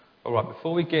All right,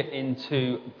 before we get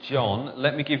into John,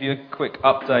 let me give you a quick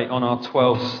update on our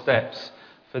 12 steps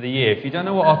for the year. If you don't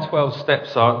know what our 12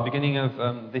 steps are, at the beginning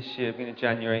of this year, beginning of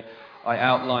January, I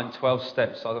outlined 12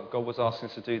 steps that God was asking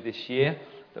us to do this year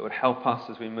that would help us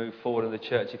as we move forward in the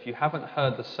church. If you haven't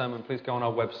heard the sermon, please go on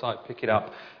our website, pick it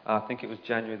up. I think it was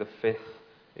January the 5th.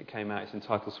 It came out. It's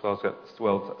entitled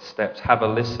 12 Steps. Have a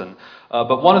listen.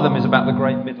 But one of them is about the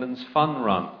Great Midlands Fun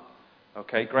Run.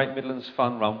 Okay, Great Midlands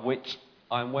Fun Run, which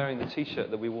I'm wearing the T-shirt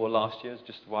that we wore last year,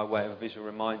 just by way of a visual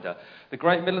reminder. The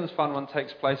Great Midlands Fun Run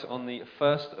takes place on the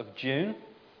 1st of June.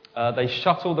 They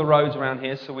shuttle the roads around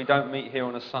here, so we don't meet here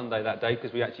on a Sunday that day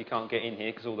because we actually can't get in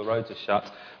here because all the roads are shut.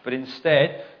 But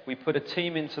instead, we put a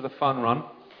team into the fun run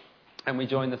and we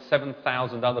join the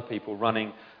 7,000 other people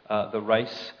running the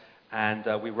race. And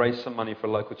we raised some money for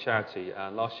a local charity.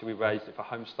 Last year we raised it for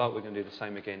Home Start. We're going to do the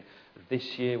same again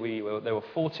this year. There were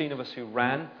 14 of us who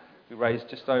ran. We raised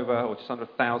just under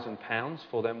 £1,000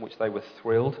 for them, which they were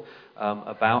thrilled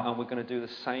about. And we're going to do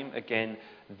the same again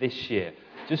this year.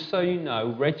 Just so you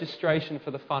know, registration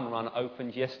for the fun run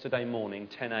opened yesterday morning,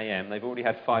 10 a.m. They've already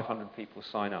had 500 people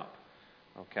sign up.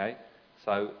 Okay?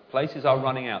 So places are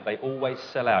running out. They always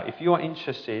sell out. If you are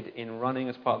interested in running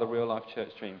as part of the Real Life Church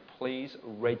Dream, please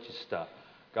register.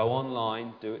 Go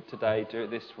online, do it today, do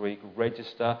it this week,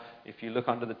 register. If you look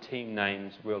under the team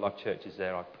names, Real Life Church is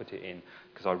there. I put it in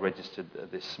because I registered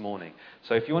this morning.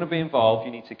 So if you want to be involved,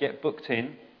 you need to get booked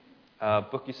in,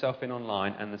 book yourself in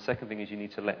online, and the second thing is you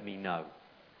need to let me know.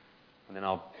 And then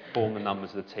I'll form the numbers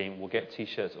of the team. We'll get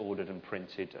T-shirts ordered and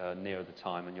printed nearer the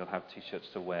time, and you'll have T-shirts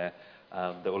to wear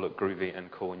that will look groovy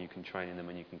and cool, and you can train in them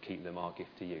and you can keep them. Our gift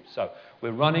to you. So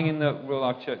we're running in the Real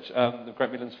Life Church, the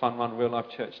Great Midlands Fun Run Real Life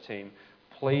Church team.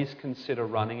 Please consider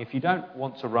running. If you don't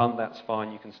want to run, that's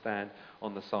fine. You can stand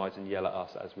on the sides and yell at us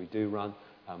as we do run.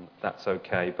 That's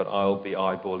okay. But I'll be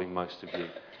eyeballing most of you,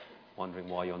 wondering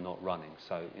why you're not running.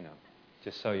 So,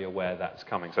 just so you're aware that's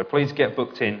coming. So please get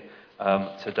booked in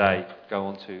today. Go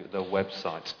onto the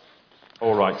website.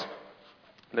 All right.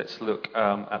 Let's look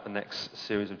at the next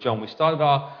series of John. We started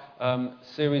our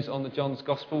series on the John's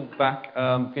Gospel back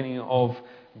beginning of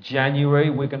January.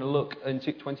 We're going to look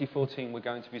into 2014. We're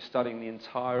going to be studying the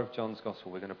entire of John's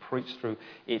Gospel. We're going to preach through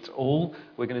it all.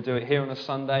 We're going to do it here on a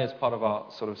Sunday as part of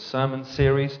our sort of sermon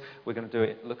series. We're going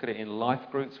to look at it in life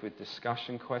groups with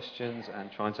discussion questions and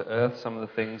trying to earth some of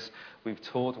the things we've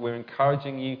taught. We're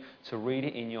encouraging you to read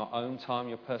it in your own time,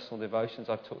 your personal devotions.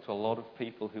 I've talked to a lot of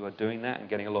people who are doing that and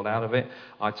getting a lot out of it.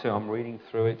 I too am reading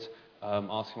through it,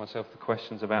 asking myself the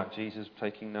questions about Jesus,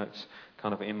 taking notes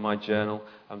kind of in my journal.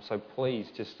 So please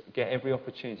just get every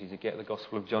opportunity to get the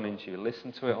Gospel of John into you.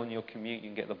 Listen to it on your commute. You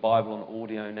can get the Bible on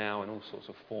audio now in all sorts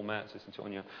of formats. Listen to it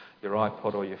on your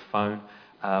iPod or your phone.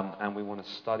 And we want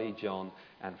to study John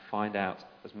and find out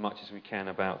as much as we can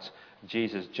about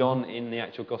Jesus. John, in the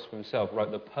actual Gospel himself, wrote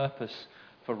the purpose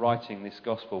for writing this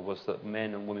gospel was that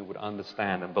men and women would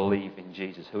understand and believe in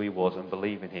Jesus, who he was, and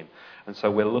believe in him. And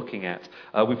so we're looking at,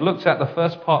 we've looked at the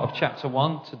first part of chapter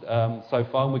 1 so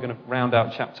far, and we're going to round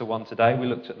out chapter 1 today. We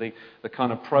looked at the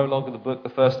kind of prologue of the book, the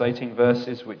first 18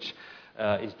 verses, which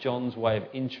is John's way of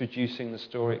introducing the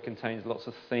story. It contains lots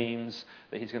of themes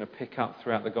that he's going to pick up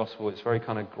throughout the gospel. It's very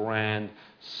kind of grand,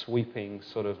 sweeping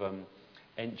sort of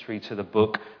entry to the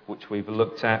book, which we've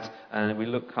looked at, and we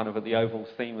look kind of at the overall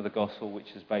theme of the gospel, which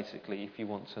is basically, if you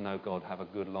want to know God, have a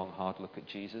good, long, hard look at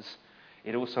Jesus.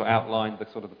 It also outlined the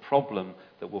sort of the problem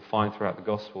that we'll find throughout the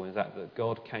gospel, is that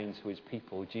God came to his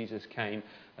people. Jesus came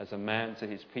as a man to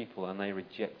his people, and they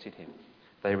rejected him.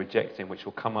 They reject him, which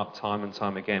will come up time and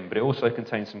time again. But it also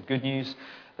contains some good news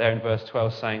there in verse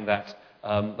 12, saying that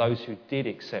those who did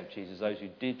accept Jesus, those who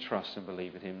did trust and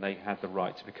believe in him, they had the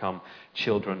right to become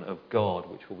children of God,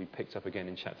 which will be picked up again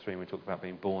in chapter 3 when we talk about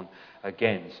being born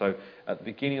again. So at the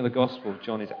beginning of the gospel,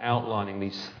 John is outlining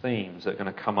these themes that are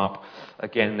going to come up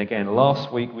again and again.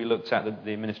 Last week we looked at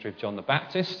the ministry of John the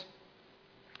Baptist,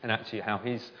 and actually how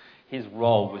his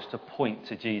role was to point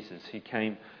to Jesus. He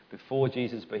came before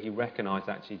Jesus, but he recognized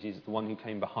actually Jesus, the one who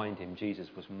came behind him, Jesus,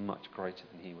 was much greater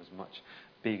than he was, much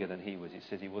bigger than he was. He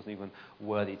said he wasn't even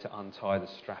worthy to untie the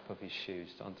strap of his shoes,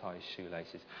 to untie his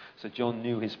shoelaces. So John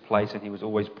knew his place, and he was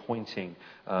always pointing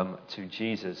to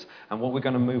Jesus. And what we're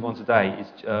going to move on today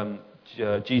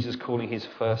is Jesus calling his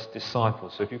first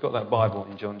disciples. So if you've got that Bible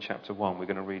in John chapter 1, we're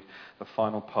going to read the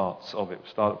final parts of it.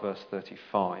 We'll start at verse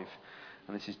 35.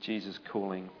 And this is Jesus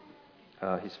calling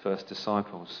his first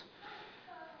disciples.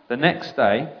 The next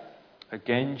day,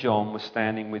 again John was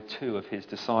standing with two of his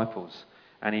disciples.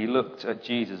 And he looked at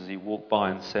Jesus as he walked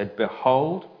by and said,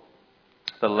 "Behold,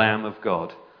 the Lamb of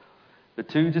God." The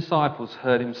two disciples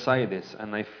heard him say this,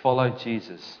 and they followed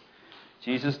Jesus.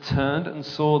 Jesus turned and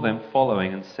saw them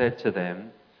following and said to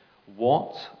them,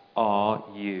 "What are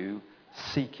you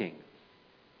seeking?"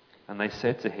 And they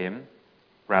said to him,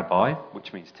 "Rabbi,"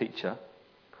 which means teacher,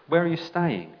 "where are you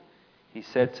staying?" He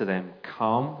said to them,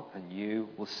 "Come and you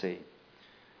will see."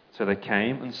 So they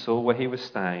came and saw where he was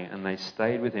staying, and they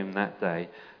stayed with him that day,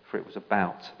 for it was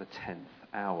about the 10th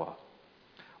hour.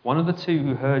 One of the two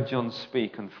who heard John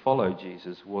speak and followed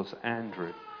Jesus was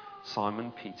Andrew,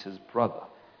 Simon Peter's brother.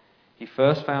 He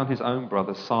first found his own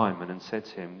brother Simon and said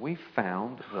to him, "We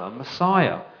found the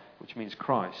Messiah," which means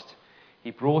Christ.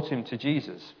 He brought him to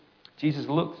Jesus. Jesus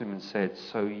looked at him and said,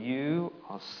 "So you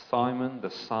are Simon the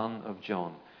son of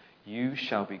John. You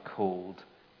shall be called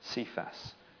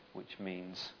Cephas," which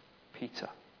means Peter.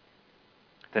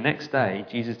 The next day,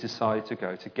 Jesus decided to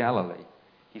go to Galilee.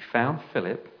 He found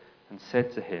Philip and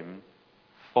said to him,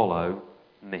 "Follow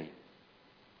me."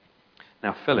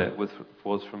 Now Philip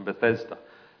was from Bethsaida,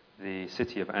 the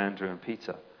city of Andrew and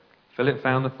Peter. Philip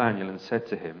found Nathanael and said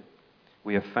to him,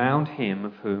 "We have found him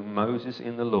of whom Moses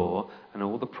in the law and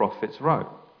all the prophets wrote,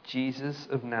 Jesus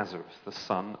of Nazareth, the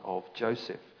son of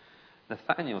Joseph."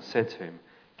 Nathanael said to him,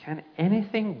 "Can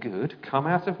anything good come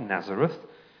out of Nazareth?"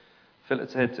 Philip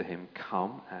said to him,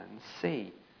 "Come and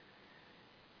see."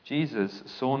 Jesus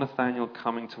saw Nathanael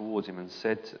coming towards him and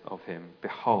said of him,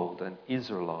 "Behold, an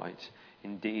Israelite,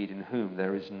 indeed, in whom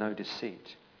there is no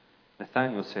deceit."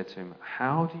 Nathanael said to him,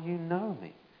 "How do you know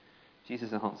me?"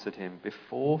 Jesus answered him,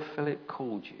 "Before Philip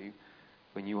called you,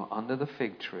 when you were under the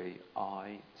fig tree,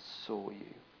 I saw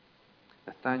you."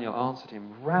 Nathanael answered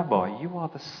him, "Rabbi, you are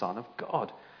the Son of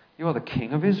God. You are the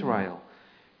King of Israel."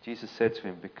 Jesus said to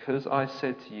him, "Because I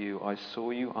said to you, I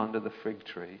saw you under the fig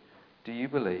tree, do you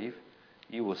believe?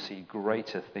 You will see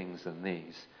greater things than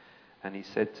these." And he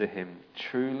said to him,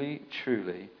 "Truly,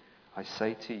 truly, I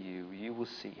say to you, you will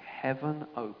see heaven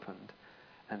opened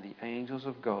and the angels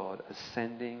of God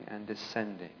ascending and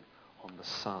descending on the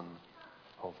Son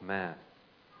of Man."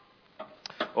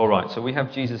 All right, so we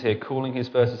have Jesus here calling his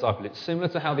first disciple. It's similar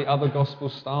to how the other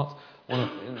Gospels start.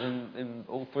 In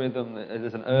all three of them,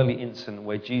 there's an early incident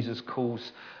where Jesus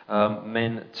calls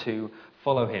men to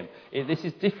follow him. This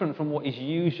is different from what is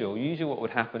usual. Usually what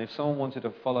would happen if someone wanted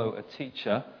to follow a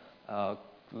teacher,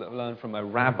 learn from a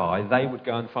rabbi, they would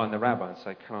go and find the rabbi and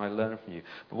say, "Can I learn from you?"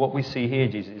 But what we see here,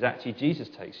 Jesus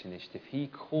takes the initiative. He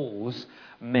calls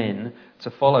men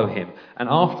to follow him. And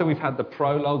after we've had the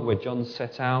prologue where John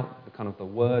set out the kind of the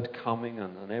word coming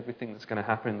and everything that's going to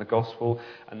happen in the gospel,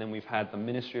 and then we've had the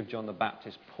ministry of John the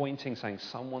Baptist pointing, saying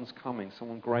someone's coming,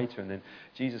 someone greater, and then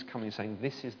Jesus coming saying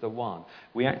this is the one.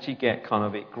 We actually get kind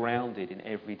of it grounded in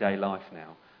everyday life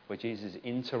now, where Jesus is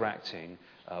interacting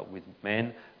with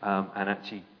men and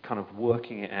actually kind of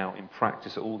working it out in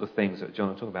practice, all the things that John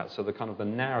will talk about. So the kind of the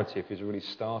narrative is really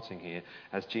starting here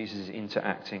as Jesus is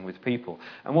interacting with people.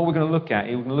 And what we're going to look at,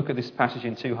 we're going to look at this passage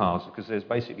in two halves because there's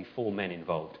basically four men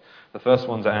involved. The first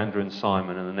one's Andrew and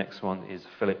Simon, and the next one is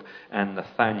Philip and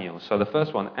Nathanael. So the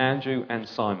first one, Andrew and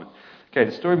Simon. Okay,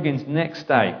 the story begins next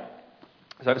day.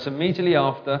 So it's immediately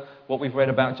after what we've read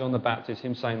about John the Baptist,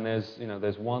 him saying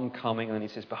there's one coming, and then he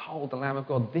says, "Behold, the Lamb of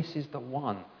God, this is the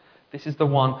one. This is the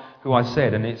one who I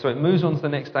said." And so it moves on to the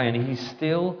next day, and he's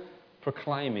still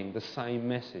proclaiming the same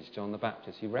message, John the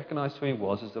Baptist. He recognized who he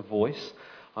was as the voice.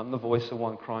 "I'm the voice of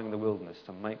one crying in the wilderness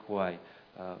to make way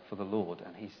for the Lord."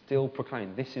 And he's still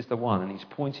proclaiming, this is the one, and he's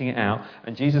pointing it out.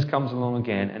 And Jesus comes along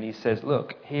again, and he says,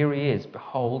 "Look, here he is.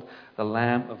 Behold, the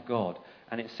Lamb of God."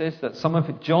 And it says that some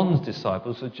of John's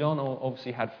disciples, so John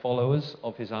obviously had followers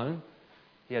of his own.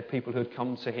 He had people who had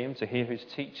come to him to hear his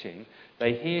teaching.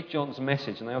 They hear John's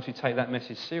message and they obviously take that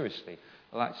message seriously.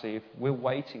 Well, actually, if we're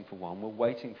waiting for one, we're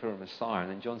waiting for a Messiah.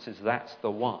 And then John says, that's the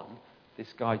one,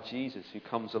 this guy Jesus who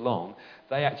comes along.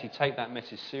 They actually take that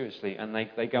message seriously and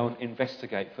they go and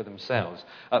investigate for themselves.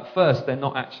 At first, they're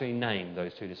not actually named,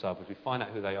 those two disciples. We find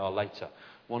out who they are later.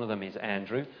 One of them is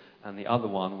Andrew. And the other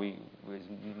one is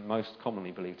most commonly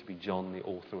believed to be John, the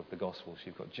author of the Gospels. So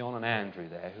you've got John and Andrew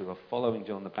there who are following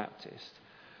John the Baptist.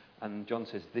 And John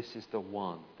says, this is the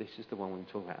one. This is the one we're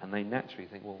talking about. And they naturally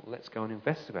think, well, let's go and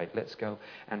investigate. Let's go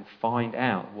and find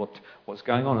out what's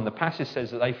going on. And the passage says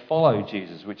that they followed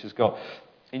Jesus, which has got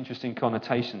interesting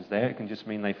connotations there. It can just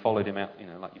mean they followed him out,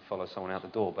 like you follow someone out the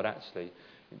door. But actually,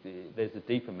 there's the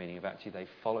deeper meaning of actually they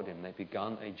followed him. They've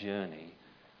begun a journey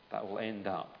that will end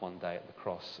up one day at the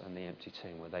cross and the empty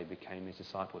tomb, where they became his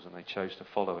disciples and they chose to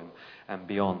follow him. And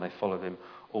beyond, they followed him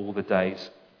all the days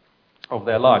of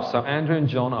their lives. So Andrew and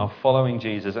John are following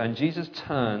Jesus, and Jesus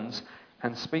turns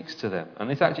and speaks to them.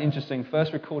 And it's actually interesting,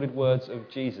 first recorded words of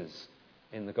Jesus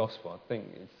in the gospel. I think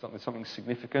it's something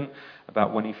significant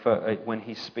about when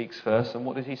he speaks first. And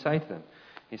what does he say to them?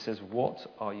 He says, what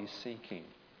are you seeking?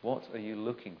 What are you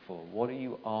looking for? What are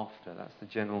you after? That's the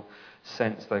general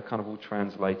sense. They're kind of all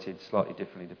translated slightly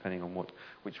differently depending on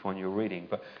which one you're reading.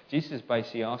 But Jesus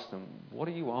basically asked them, what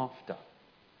are you after?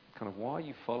 Kind of, why are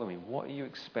you following? What are you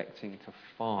expecting to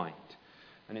find?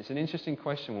 And it's an interesting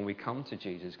question when we come to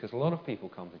Jesus, because a lot of people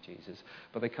come to Jesus,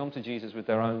 but they come to Jesus with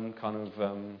their own kind of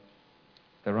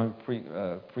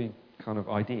pre kind of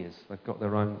ideas. They've got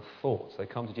their own thoughts. They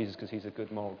come to Jesus because he's a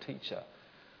good moral teacher.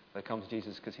 They come to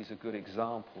Jesus because he's a good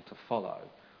example to follow.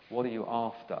 What are you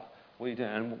after? What are you doing?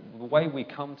 And the way we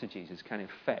come to Jesus can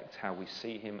affect how we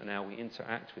see him and how we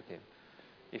interact with him.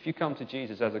 If you come to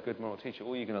Jesus as a good moral teacher,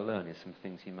 all you're going to learn is some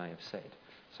things he may have said,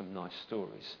 some nice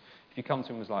stories. If you come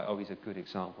to him as like, oh, he's a good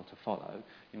example to follow,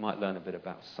 you might learn a bit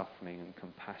about suffering and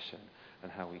compassion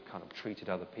and how he kind of treated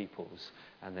other people's.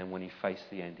 And then when he faced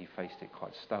the end, he faced it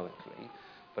quite stoically.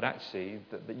 But actually,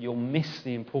 that you'll miss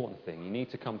the important thing. You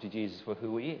need to come to Jesus for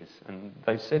who he is. And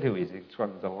they've said who he is. He's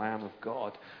described as the Lamb of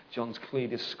God. John's clearly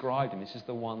described him. This is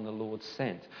the one the Lord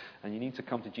sent. And you need to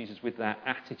come to Jesus with that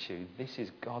attitude. This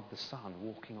is God the Son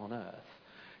walking on earth.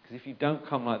 Because if you don't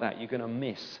come like that, you're going to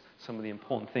miss some of the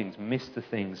important things. Miss the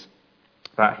things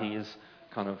that he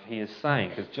is saying,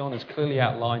 because John has clearly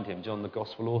outlined him, John the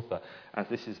Gospel author, as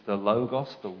this is the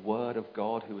Logos, the Word of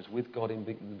God, who was with God in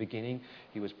the beginning.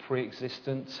 He was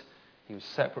pre-existent. He was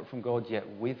separate from God, yet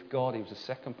with God. He was the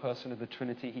second person of the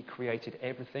Trinity. He created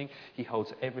everything. He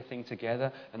holds everything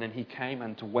together. And then he came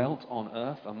and dwelt on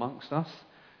earth amongst us.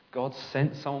 God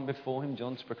sent someone before him,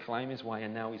 John, to proclaim his way,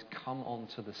 and now he's come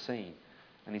onto the scene.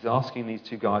 And he's asking these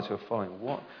two guys who are following,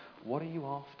 what are you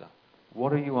after?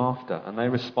 What are you after? And they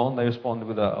respond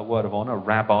with a word of honor,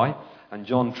 rabbi. And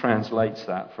John translates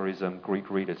that for his Greek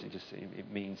readers.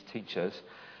 It means teachers.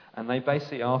 And they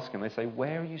basically ask him, they say,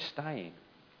 where are you staying?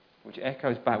 Which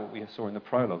echoes back what we saw in the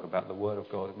prologue about the Word of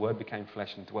God. The Word became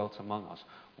flesh and dwelt among us.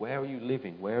 Where are you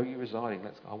living? Where are you residing?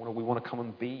 We want to come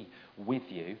and be with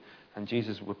you. And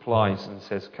Jesus replies and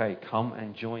says, okay, come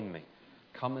and join me.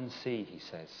 Come and see, he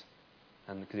says.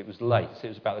 And because it was late, so it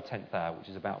was about the 10th hour, which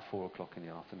is about 4 o'clock in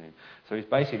the afternoon. So he's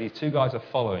basically, these two guys are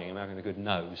following him, having a good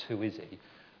nose. Who is he?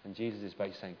 And Jesus is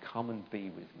basically saying, come and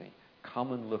be with me.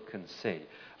 Come and look and see.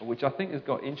 Which I think has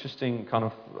got interesting kind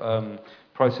of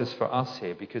process for us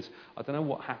here, because I don't know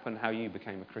what happened, how you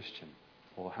became a Christian,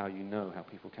 or how you know how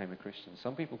people became a Christian.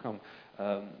 Some people come,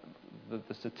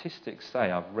 the statistics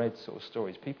say, I've read sort of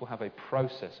stories, people have a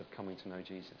process of coming to know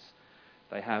Jesus.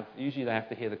 Usually they have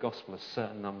to hear the gospel a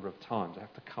certain number of times. They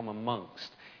have to come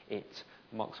amongst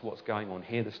what's going on,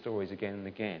 hear the stories again and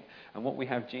again. And what we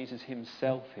have Jesus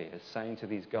himself here saying to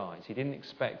these guys, he didn't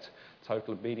expect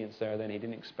total obedience there and then, he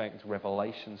didn't expect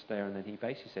revelations there and then, he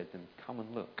basically said to them, come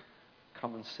and look,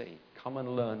 come and see, come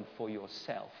and learn for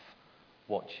yourself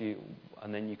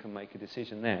and then you can make a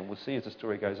decision there. And we'll see as the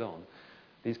story goes on,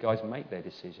 these guys make their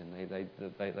decision.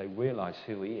 They realise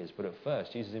who he is. But at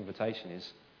first, Jesus' invitation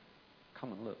is,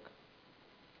 come and look.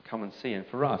 Come and see. And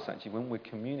for us, actually, when we're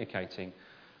communicating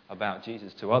about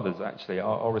Jesus to others, actually,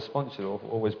 our response should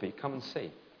always be, come and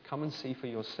see. Come and see for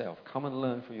yourself. Come and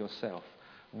learn for yourself.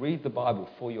 Read the Bible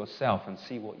for yourself and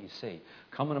see what you see.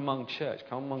 Come among church.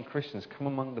 Come among Christians. Come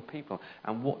among the people.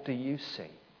 And what do you see?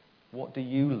 What do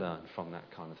you learn from that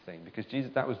kind of thing? Because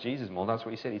that was Jesus' model. That's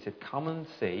what he said. He said, come and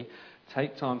see.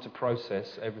 Take time to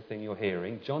process everything you're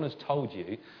hearing. John has told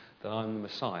you that I'm the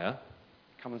Messiah.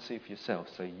 Come and see for yourself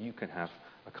so you can have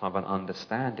a kind of an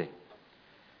understanding.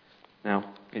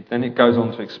 Now, then it goes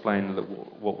on to explain that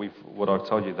what I've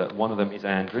told you, that one of them is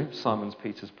Andrew, Simon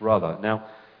Peter's brother. Now,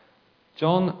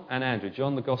 John and Andrew,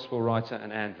 John the Gospel writer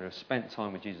and Andrew have spent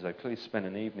time with Jesus. They've clearly spent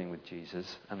an evening with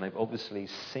Jesus, and they've obviously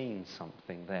seen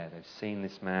something there. They've seen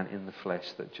this man in the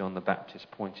flesh that John the Baptist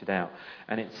pointed out.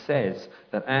 And it says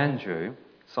that Andrew,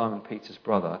 Simon Peter's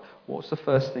brother, what's the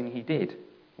first thing he did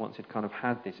once he'd kind of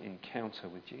had this encounter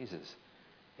with Jesus?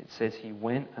 It says he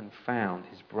went and found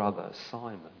his brother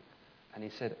Simon, and he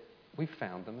said, we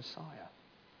found the Messiah.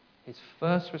 His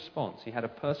first response, he had a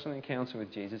personal encounter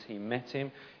with Jesus. He met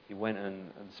him. He went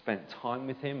and spent time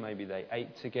with him. Maybe they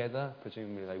ate together.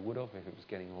 Presumably they would have if it was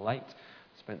getting late.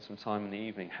 Spent some time in the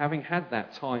evening. Having had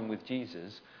that time with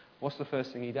Jesus, what's the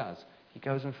first thing he does? He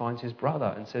goes and finds his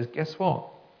brother and says, guess what?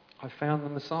 I found the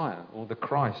Messiah, or the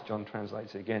Christ. John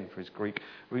translates it again for his Greek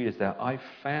readers there. I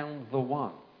found the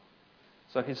one.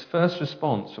 So his first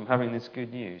response from having this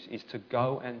good news is to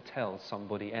go and tell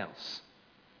somebody else.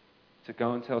 To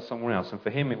go and tell someone else. And for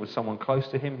him, it was someone close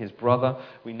to him, his brother.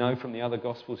 We know from the other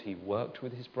Gospels he worked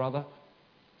with his brother.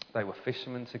 They were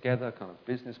fishermen together, kind of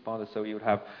business partners, so he would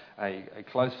have a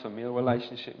close familial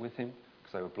relationship with him,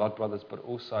 because they were blood brothers, but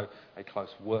also a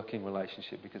close working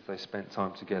relationship because they spent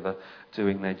time together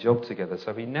doing their job together.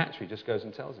 So he naturally just goes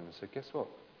and tells him, and said, guess what?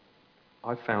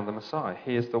 I found the Messiah.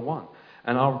 Here's the one.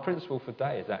 And our principle for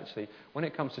today is actually, when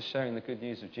it comes to sharing the good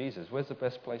news of Jesus, where's the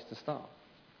best place to start?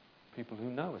 People who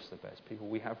know us the best, people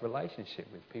we have relationship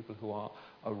with, people who are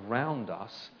around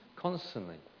us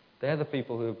constantly. They're the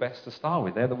people who are best to start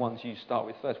with. They're the ones you start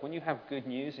with first. When you have good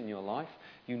news in your life,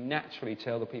 you naturally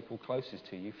tell the people closest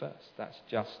to you first. That's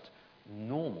just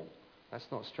normal. That's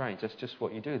not strange. That's just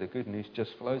what you do. The good news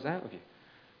just flows out of you.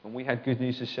 When we had good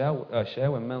news to share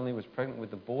when Melanie was pregnant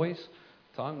with the boys,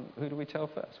 who do we tell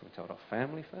first? We told our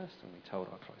family first, and we told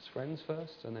our close friends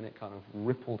first, and then it kind of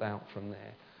rippled out from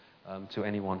there to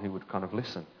anyone who would kind of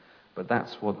listen. But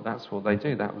that's what they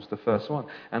do. That was the first one.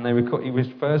 And he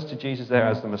refers to Jesus there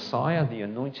as the Messiah, the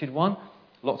Anointed One.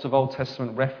 Lots of Old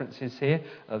Testament references here.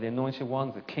 The Anointed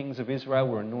Ones, the kings of Israel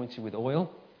were anointed with oil.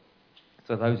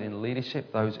 So those in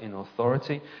leadership, those in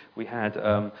authority. We had,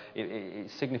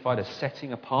 it signified a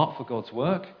setting apart for God's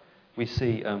work. We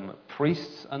see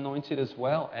priests anointed as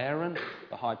well. Aaron,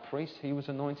 the high priest, he was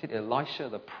anointed. Elisha,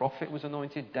 the prophet, was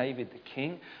anointed. David, the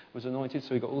king, was anointed. So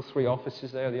we've got all three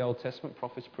offices there of the Old Testament,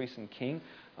 prophets, priest, and king,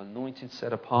 anointed,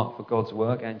 set apart for God's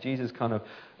work. And Jesus kind of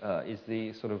is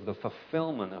the sort of the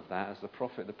fulfillment of that as the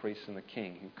prophet, the priest, and the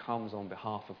king who comes on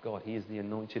behalf of God. He is the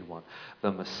anointed one,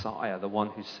 the Messiah, the one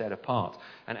who's set apart.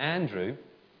 And Andrew,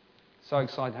 so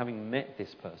excited having met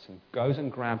this person, goes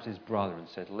and grabs his brother and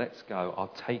said, let's go,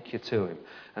 I'll take you to him.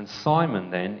 And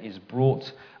Simon then is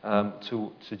brought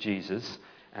to Jesus.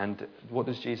 And what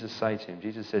does Jesus say to him?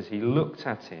 Jesus says he looked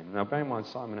at him. Now bear in mind,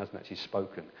 Simon hasn't actually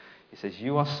spoken. He says,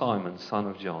 you are Simon, son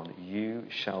of John. You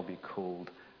shall be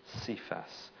called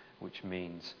Cephas, which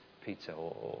means Peter,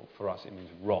 or for us it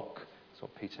means rock. That's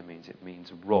what Peter means. It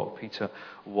means rock. Peter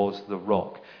was the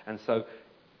rock. And so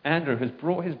Andrew has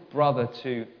brought his brother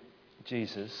to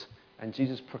Jesus, and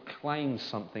Jesus proclaims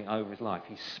something over his life.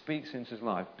 He speaks into his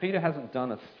life. Peter hasn't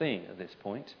done a thing at this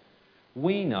point.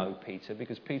 We know Peter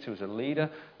because Peter was a leader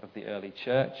of the early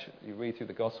church. You read through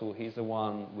the gospel, he's the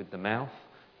one with the mouth.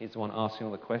 He's the one asking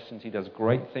all the questions. He does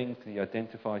great things because he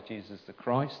identifies Jesus as the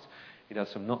Christ. He does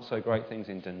some not so great things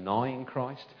in denying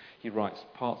Christ. He writes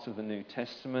parts of the New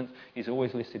Testament. He's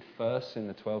always listed first in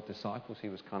the 12 disciples. He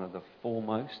was kind of the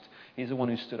foremost. He's the one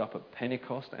who stood up at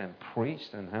Pentecost and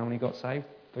preached. And how many got saved?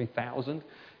 3,000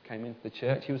 came into the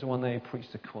church. He was the one there who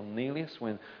preached to Cornelius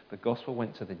when the gospel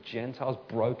went to the Gentiles,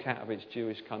 broke out of its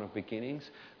Jewish kind of beginnings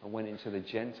and went into the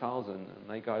Gentiles, and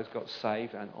they guys got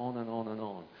saved, and on and on and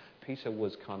on. Peter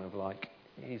was kind of like,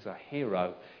 he's a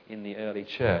hero in the early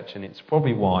church, and it's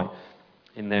probably why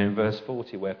in there in verse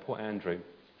 40 where poor Andrew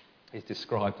is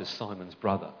described as Simon's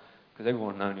brother, because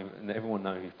everyone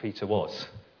knew who Peter was.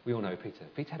 We all know Peter.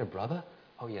 Peter had a brother?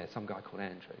 Oh yeah, some guy called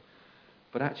Andrew.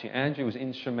 But actually Andrew was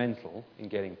instrumental in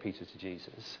getting Peter to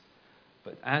Jesus.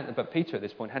 But Peter at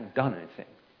this point hadn't done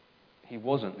anything. He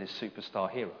wasn't this superstar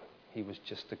hero. He was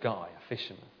just a guy, a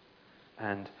fisherman.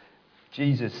 And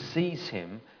Jesus sees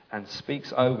him and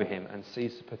speaks over him and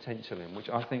sees the potential in him, which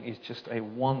I think is just a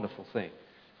wonderful thing.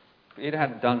 Peter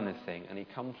hadn't done anything, and he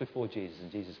comes before Jesus,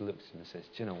 and Jesus looks at him and says,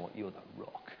 do you know what? You're the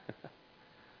rock.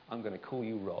 I'm going to call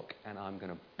you rock, and I'm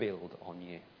going to build on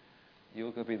you.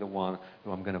 You're going to be the one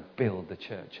who I'm going to build the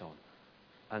church on.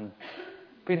 And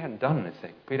Peter hadn't done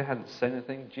anything. Peter hadn't said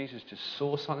anything. Jesus just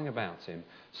saw something about him,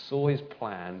 saw his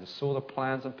plans, saw the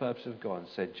plans and purposes of God, and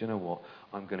said, do you know what?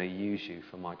 I'm going to use you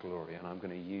for my glory, and I'm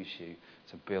going to use you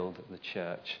to build the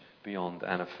church beyond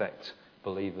and affect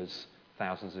believers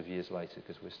thousands of years later,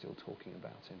 because we're still talking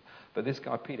about him. But this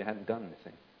guy, Peter, hadn't done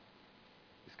anything.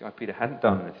 Peter hadn't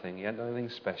done anything. He hadn't done anything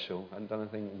special, hadn't done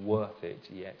anything worth it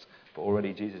yet. But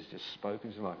already Jesus just spoke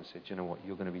into his life and said, do you know what?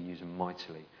 You're going to be used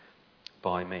mightily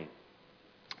by me.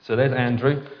 So there's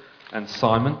Andrew and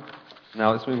Simon.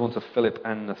 Now let's move on to Philip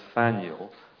and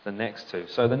Nathaniel, the next two.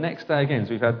 So the next day again,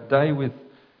 so we've had a day with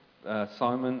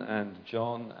Simon and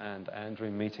John and Andrew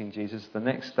meeting Jesus. The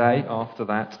next day after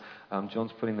that,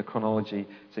 John's putting the chronology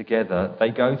together. They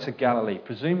go to Galilee.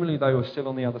 Presumably they were still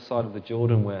on the other side of the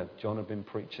Jordan where John had been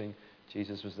preaching.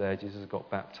 Jesus was there. Jesus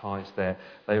got baptized there.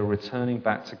 They were returning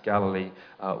back to Galilee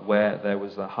where there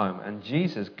was their home. And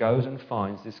Jesus goes and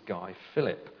finds this guy,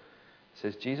 Philip. It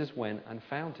says Jesus went and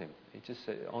found him. It just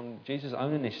said, on Jesus'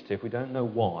 own initiative, we don't know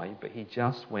why, but he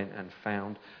just went and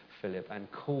found Philip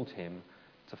and called him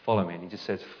to follow me. And he just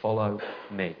says, follow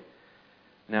me.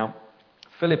 Now,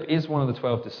 Philip is one of the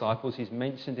 12 disciples. He's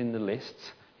mentioned in the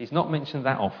lists. He's not mentioned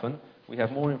that often. We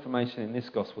have more information in this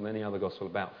gospel than any other gospel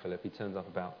about Philip. He turns up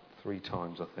about 3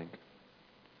 times, I think.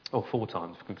 Or 4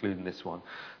 times, concluding this one.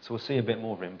 So we'll see a bit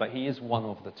more of him. But he is one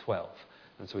of the 12.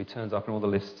 And so he turns up in all the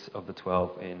lists of the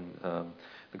 12 in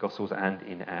the Gospels and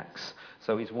in Acts.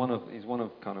 So he's one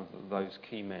of kind of those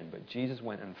key men. But Jesus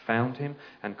went and found him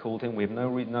and called him. We have no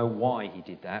reason know why he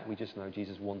did that. We just know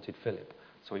Jesus wanted Philip.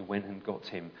 So he went and got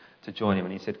him to join him.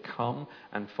 And he said, "Come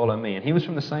and follow me." And he was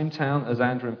from the same town as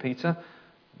Andrew and Peter.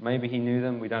 Maybe he knew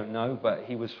them, we don't know. But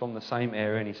he was from the same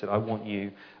area. And he said, "I want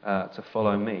you to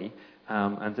follow me."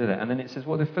 And do that. And then it says,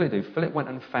 what did Philip do? Philip went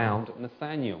and found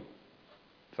Nathanael.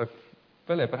 So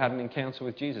Philip had an encounter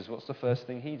with Jesus. What's the first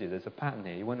thing he did? There's a pattern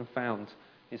here. He went and found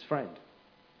his friend.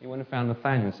 He went and found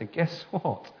Nathanael and said, "Guess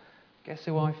what? Guess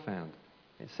who I found?"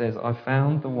 It says, "I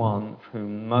found the one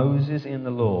whom Moses in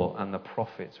the law and the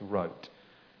prophets wrote,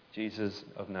 Jesus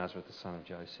of Nazareth, the son of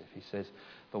Joseph." He says,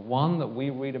 the one that we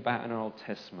read about in our Old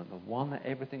Testament, the one that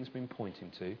everything's been pointing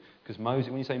to, because Moses,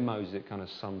 when you say Moses, it kind of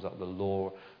sums up the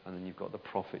law, and then you've got the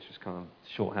prophets, which is kind of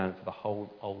shorthand for the whole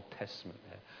Old Testament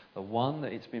there. The one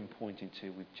that it's been pointing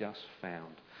to, we've just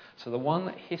found. So the one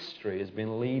that history has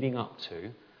been leading up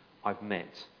to, I've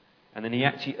met. And then he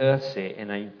actually earths it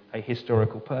in a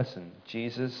historical person,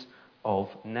 Jesus of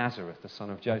Nazareth, the son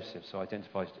of Joseph. So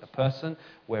identifies a person,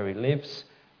 where he lives,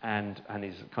 and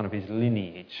his kind of his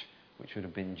lineage, which would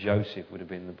have been Joseph, would have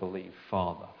been the believed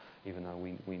father, even though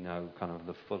we know kind of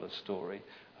the fuller story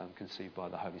conceived by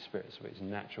the Holy Spirit. So his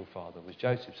natural father was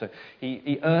Joseph. So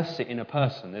he earths it in a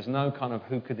person. There's no kind of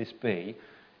who could this be.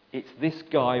 It's this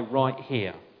guy right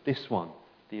here, this one,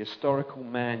 the historical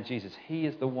man Jesus. He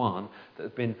is the one that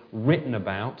has been written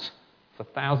about for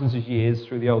thousands of years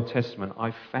through the Old Testament.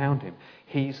 I found him.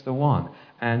 He's the one.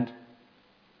 And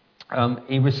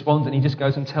he responds and he just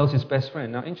goes and tells his best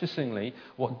friend. Now, interestingly,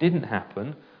 what didn't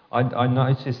happen, I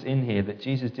noticed in here that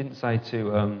Jesus didn't say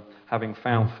to, having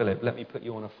found Philip, "Let me put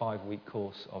you on a 5-week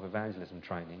course of evangelism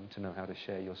training to know how to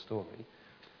share your story."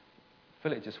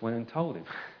 Philip just went and told him.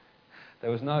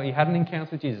 He had an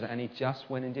encounter with Jesus and he just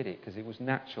went and did it because it was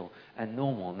natural and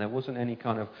normal. And there wasn't any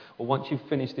kind of, well, once you've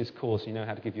finished this course, you know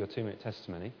how to give your 2-minute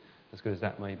testimony, as good as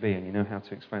that may be, and you know how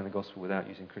to explain the gospel without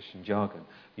using Christian jargon,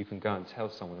 you can go and tell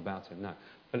someone about it. No.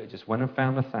 Philip just went and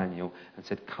found Nathanael and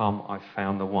said, "Come, I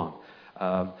found the one."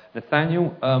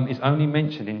 Nathanael is only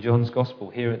mentioned in John's Gospel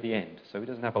here at the end, so he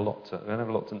doesn't have a lot to,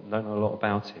 don't know a lot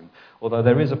about him. Although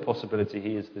there is a possibility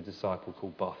he is the disciple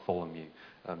called Bartholomew,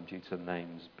 due to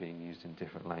names being used in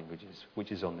different languages,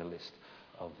 which is on the list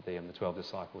of the 12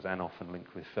 disciples and often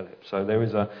linked with Philip. So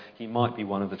he might be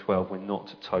one of the 12. We're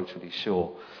not totally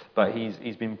sure, but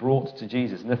he's been brought to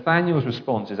Jesus. Nathanael's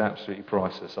response is absolutely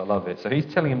priceless. I love it. So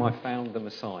he's telling him, "I found the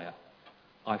Messiah.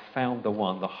 I found the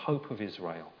one, the hope of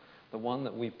Israel." The one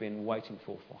that we've been waiting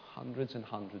for hundreds and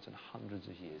hundreds and hundreds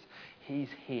of years. He's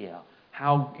here.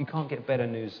 You can't get better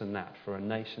news than that for a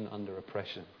nation under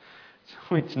oppression.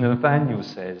 To which Nathanael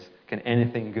says, "Can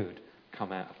anything good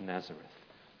come out of Nazareth?"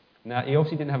 Now, he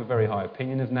obviously didn't have a very high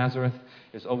opinion of Nazareth.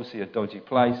 It was obviously a dodgy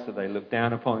place that they looked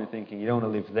down upon and thinking, you don't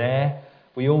want to live there.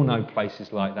 We all know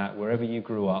places like that. Wherever you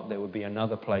grew up, there would be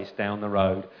another place down the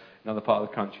road, another part of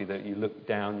the country that you look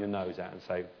down your nose at and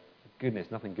say, goodness,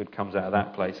 nothing good comes out of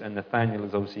that place. And Nathanael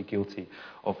is obviously guilty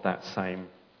of that same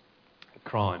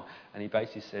crime. And he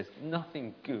basically says,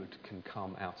 nothing good can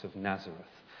come out of Nazareth.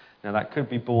 Now, that could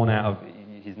be born out of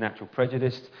his natural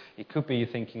prejudice. It could be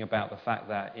thinking about the fact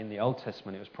that in the Old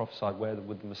Testament it was prophesied where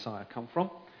would the Messiah come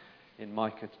from. In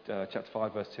Micah chapter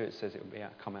 5, verse 2, it says it would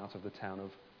come out of the town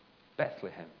of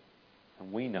Bethlehem.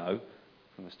 And we know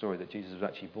from the story that Jesus was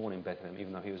actually born in Bethlehem,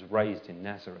 even though he was raised in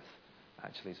Nazareth.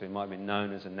 Actually, so he might have been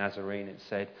known as a Nazarene, it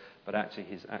said, but actually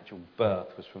his actual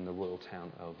birth was from the royal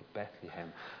town of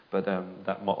Bethlehem. But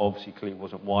that obviously clearly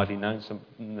wasn't widely known. So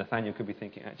Nathanael could be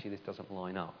thinking, actually, this doesn't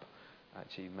line up.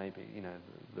 Actually, maybe,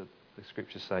 the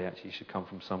scriptures say actually you should come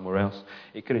from somewhere else.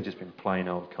 It could have just been plain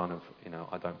old kind of,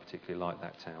 I don't particularly like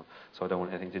that town, so I don't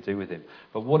want anything to do with him.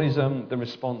 But what is the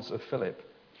response of Philip?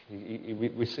 He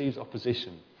receives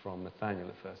opposition from Nathanael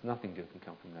at first. Nothing good can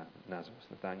come from Nazareth.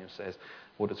 Nathanael says,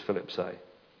 what does Philip say?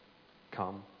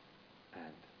 Come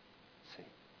and see.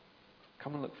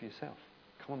 Come and look for yourself.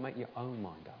 Come and make your own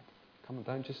mind up. Come and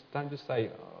don't just say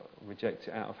reject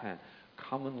it out of hand.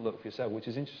 Come and look for yourself, which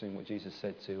is interesting what Jesus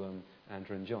said to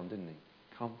Andrew and John, didn't he?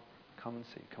 Come and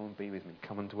see. Come and be with me.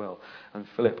 Come and dwell. And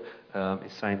Philip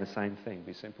is saying the same thing.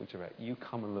 Be simple, direct. You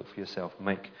come and look for yourself.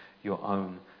 Make your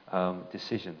own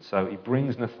decision. So he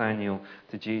brings Nathanael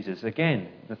to Jesus. Again,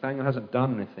 Nathanael hasn't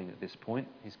done anything at this point.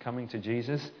 He's coming to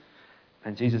Jesus.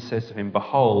 And Jesus says to him,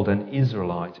 "Behold, an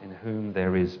Israelite in whom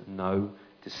there is no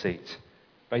deceit."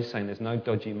 Basically saying there's no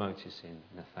dodgy motives in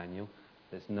Nathanael.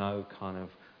 There's no kind of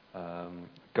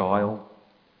guile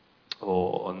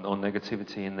or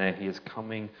negativity in there. He is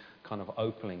coming kind of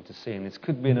openly to see. And this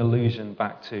could be an allusion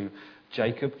back to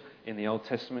Jacob in the Old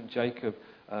Testament. Jacob,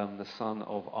 the son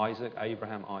of Isaac,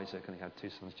 Abraham, Isaac, and he had two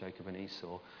sons, Jacob and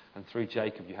Esau. And through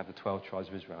Jacob you have the 12 tribes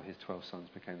of Israel. His 12 sons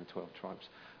became the 12 tribes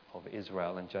of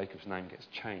Israel, and Jacob's name gets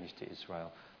changed to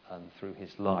Israel through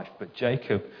his life. But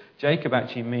Jacob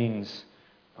actually means,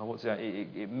 what's that?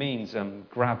 It means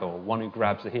grabber, or one who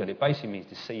grabs the heel. It basically means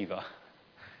deceiver.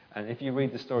 And if you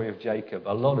read the story of Jacob,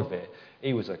 a lot of it,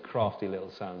 he was a crafty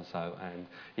little so-and-so, and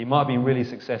he might have been really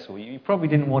successful. You probably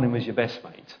didn't want him as your best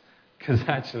mate, because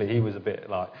actually he was a bit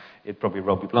like, he'd probably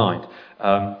rob you blind.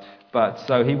 But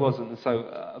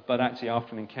actually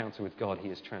after an encounter with God, he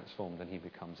is transformed and he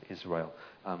becomes Israel,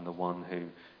 the one who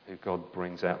God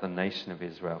brings out the nation of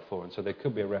Israel for. And so there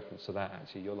could be a reference to that,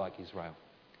 actually. You're like Israel.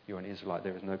 You're an Israelite.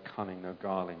 There is no cunning, no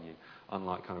guile in you.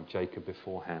 Unlike kind of Jacob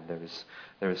beforehand,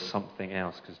 there is something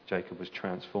else, because Jacob was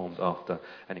transformed after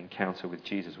an encounter with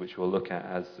Jesus, which we'll look at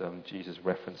as Jesus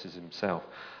references himself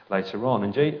later on.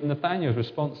 And Nathanael's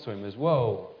response to him is,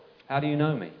 "Whoa, how do you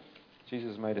know me?"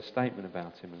 Jesus made a statement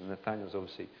about him, and Nathanael's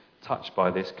obviously touched by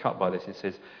this, cut by this. He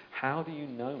says, "How do you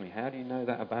know me? How do you know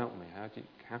that about me?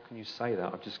 How can you say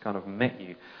that? I've just kind of met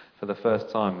you for the first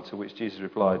time." To which Jesus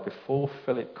replied, "Before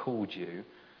Philip called you,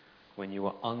 when you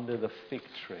were under the fig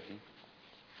tree,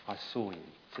 I saw you."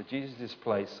 So Jesus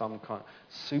displays some kind of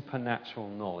supernatural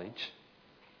knowledge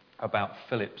about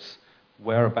Philip's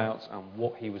whereabouts and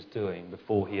what he was doing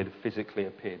before he had physically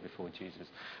appeared before Jesus.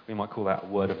 We might call that a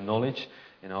word of knowledge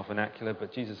in our vernacular,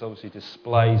 but Jesus obviously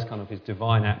displays kind of his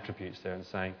divine attributes there and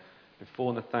saying,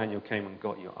 before Nathanael came and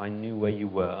got you, I knew where you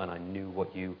were and I knew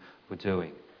what you were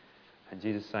doing. And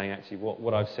Jesus saying, actually,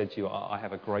 what I've said to you, I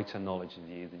have a greater knowledge in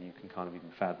you than you can kind of even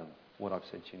fathom. What I've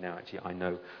said to you now, actually, I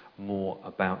know more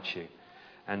about you.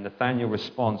 And Nathanael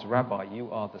responds, "Rabbi,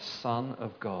 you are the Son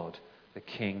of God, the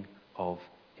King of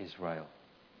Israel."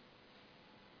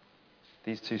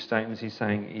 These two statements, he's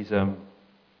saying,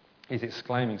 he's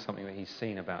exclaiming something that he's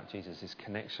seen about Jesus, his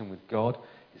connection with God,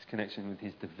 his connection with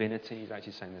his divinity. He's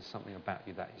actually saying there's something about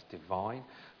you that is divine.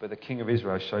 But the King of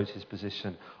Israel shows his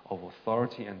position of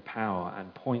authority and power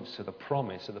and points to the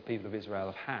promise that the people of Israel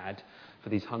have had for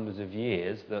these hundreds of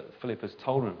years that Philip has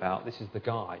told them about. This is the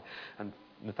guy. And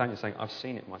Nathanael's saying, I've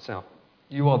seen it myself.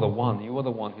 You are the one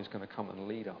who's going to come and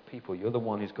lead our people. You're the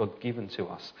one who's God given to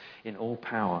us in all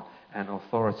power and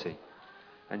authority.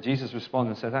 And Jesus responded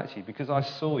and said, actually, because I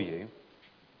saw you,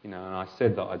 and I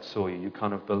said that I'd saw you, you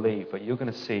kind of believe, but you're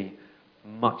going to see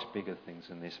much bigger things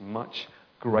than this, much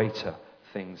greater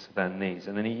things than these.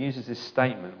 And then he uses this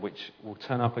statement, which will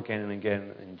turn up again and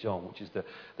again in John, which is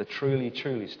the truly,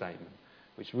 truly statement,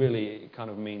 which really kind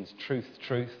of means truth,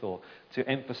 truth, or to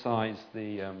emphasize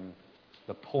the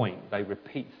point. They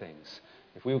repeat things.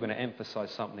 If we were going to emphasize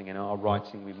something in our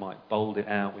writing, we might bold it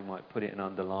out, we might put it in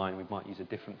underline, we might use a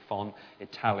different font,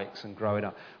 italics, and grow it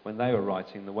up. When they were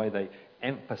writing, the way they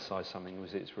emphasize something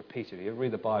was it's repeated. You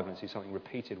read the Bible and see something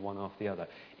repeated one after the other.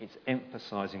 It's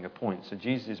emphasizing a point. So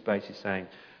Jesus is basically saying,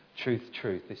 truth,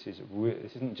 truth, this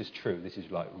isn't just true, this is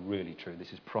like really true,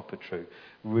 this is proper true,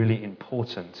 really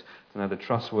important to know the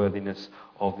trustworthiness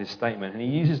of this statement. And he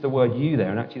uses the word you there,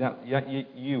 and actually that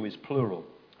you is plural.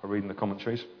 I read in the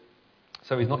commentaries.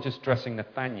 So he's not just addressing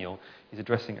Nathanael, he's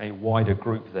addressing a wider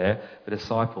group there, the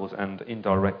disciples, and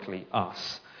indirectly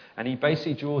us. And he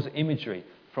basically draws imagery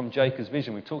from Jacob's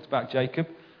vision. We've talked about Jacob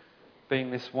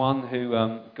being this one who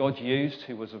God used,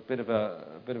 who was a bit of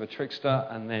a trickster,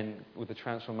 and then with the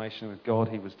transformation with God,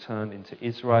 he was turned into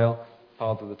Israel,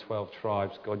 father of the 12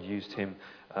 tribes. God used him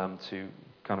to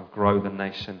kind of grow the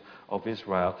nation of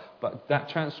Israel. But that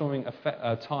transforming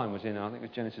time was in, I think it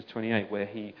was Genesis 28, where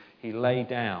he lay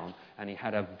down and he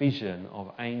had a vision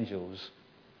of angels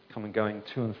going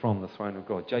to and from the throne of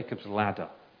God. Jacob's ladder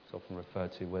is often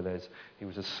referred to, where he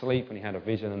was asleep and he had a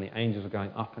vision and the angels were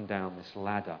going up and down this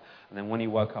ladder. And then when he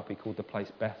woke up, he called the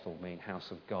place Bethel, meaning house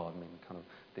of God, meaning kind of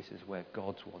this is where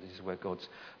God's was, this is where God's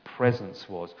presence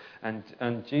was. And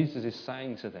Jesus is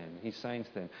saying to them,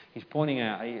 he's pointing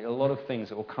out a lot of things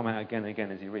that will come out again and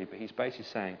again as you read, but he's basically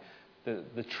saying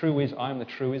the true is, I am the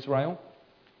true Israel.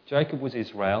 Jacob was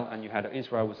Israel, and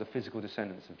Israel was the physical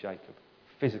descendants of Jacob.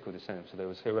 Physical descendants, so there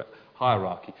was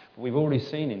hierarchy. But we've already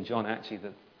seen in John actually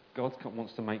that God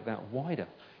wants to make that wider.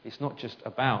 It's not just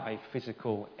about a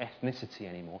physical ethnicity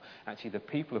anymore. Actually, the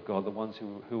people of God, the ones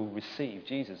who will receive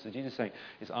Jesus. So Jesus is saying,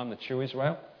 I'm the true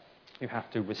Israel. You have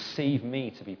to receive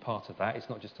me to be part of that. It's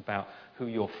not just about who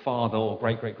your father or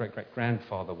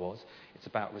great-great-great-great-grandfather was. It's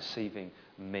about receiving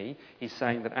me. He's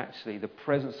saying that actually the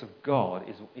presence of God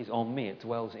is on me. It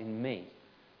dwells in me.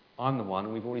 I'm the one.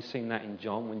 And we've already seen that in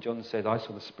John, when John said, I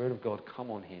saw the Spirit of God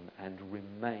come on him and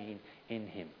remain in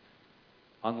him.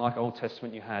 Unlike Old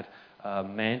Testament, you had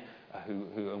men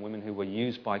and women who were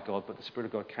used by God, but the Spirit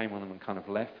of God came on them and kind of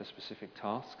left for specific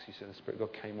tasks. You said the Spirit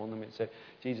of God came on them. It said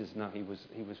Jesus, no, he was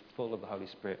full of the Holy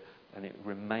Spirit, and it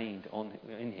remained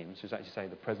in him. So it's actually saying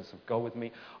the presence of God with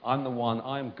me. I'm the one.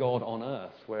 I'm God on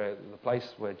earth. Where the place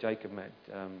where Jacob met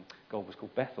God was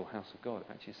called Bethel, house of God. It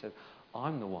actually said,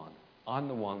 I'm the one. I'm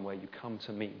the one where you come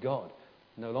to meet God.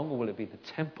 No longer will it be the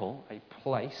temple, a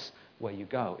place where you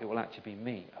go. It will actually be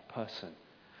me, a person.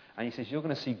 And he says, you're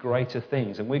going to see greater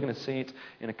things. And we're going to see it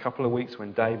in a couple of weeks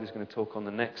when Dave is going to talk on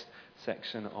the next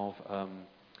section of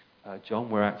John,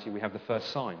 where actually we have the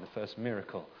first sign, the first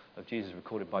miracle of Jesus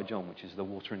recorded by John, which is the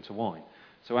water into wine.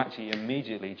 So actually,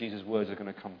 immediately, Jesus' words are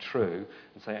going to come true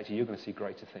and say, actually, you're going to see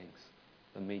greater things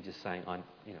than me just saying, I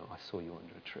saw you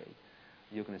under a tree.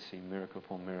 You're going to see miracle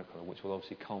upon miracle, which will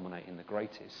obviously culminate in the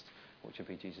greatest, which will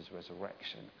be Jesus'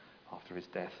 resurrection after his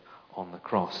death on the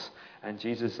cross. And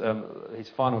Jesus, his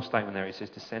final statement there, he says,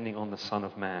 descending on the Son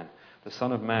of Man. The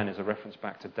Son of Man is a reference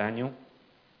back to Daniel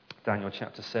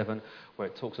chapter 7, where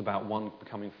it talks about one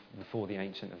becoming before the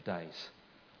Ancient of Days.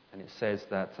 And it says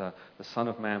that the Son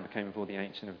of Man became before the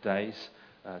Ancient of Days.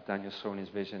 Daniel saw in his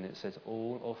vision, it says,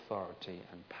 all authority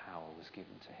and power was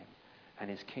given to him. And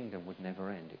his kingdom would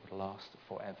never end. It would last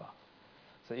forever.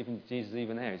 So even Jesus,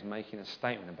 even there, is making a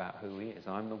statement about who he is.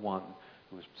 I'm the one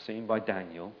who was seen by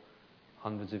Daniel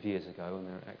hundreds of years ago when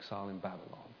they were in exile in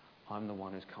Babylon. I'm the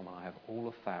one who's come, and I have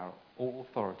all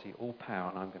authority, all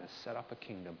power, and I'm going to set up a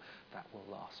kingdom that will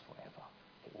last forever.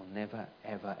 It will never,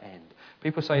 ever end.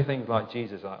 People say things like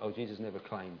Jesus never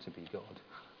claimed to be God.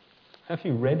 Have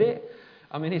you read it?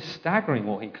 I mean, it's staggering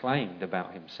what he claimed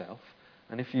about himself.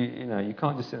 And if you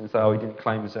can't just sit and say, he didn't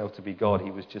claim himself to be God,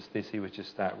 he was just this, he was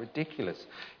just that. Ridiculous.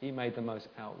 He made the most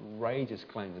outrageous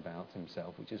claims about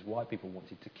himself, which is why people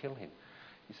wanted to kill him.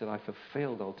 He said, I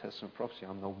fulfilled Old Testament prophecy.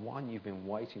 I'm the one you've been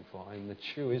waiting for. I'm the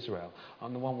true Israel.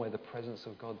 I'm the one where the presence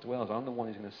of God dwells. I'm the one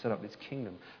who's going to set up this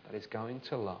kingdom that is going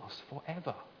to last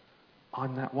forever.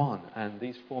 I'm that one. And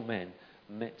these 4 men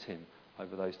met him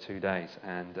over those 2 days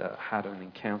and had an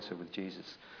encounter with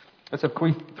Jesus. Let's have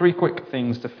 3 quick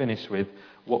things to finish with,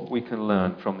 what we can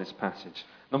learn from this passage.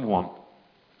 Number 1,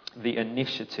 the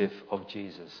initiative of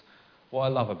Jesus. What I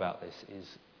love about this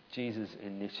is Jesus'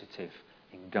 initiative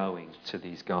in going to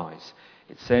these guys.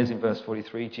 It says in verse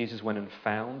 43, Jesus went and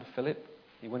found Philip.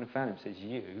 He went and found him. It says,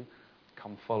 you,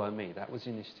 come follow me. That was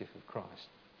the initiative of Christ.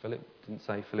 Philip didn't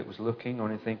say Philip was looking or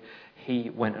anything. He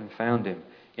went and found him.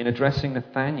 In addressing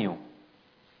Nathanael,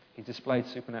 he displayed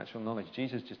supernatural knowledge.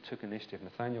 Jesus just took initiative.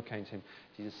 Nathanael came to him.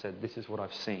 Jesus said, this is what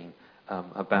I've seen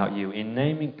about you. In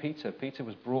naming Peter, Peter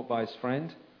was brought by his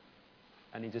friend,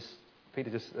 and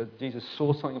Jesus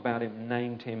saw something about him,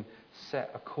 named him,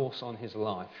 set a course on his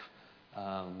life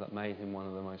that made him one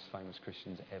of the most famous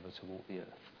Christians ever to walk the earth.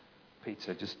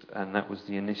 Peter, and that was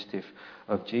the initiative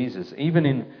of Jesus.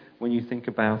 Even when you think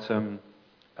about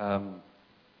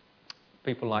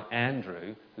people like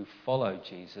Andrew who followed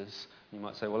Jesus, you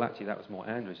might say, well, actually, that was more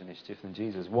Andrew's initiative than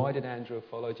Jesus. Why did Andrew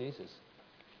follow Jesus?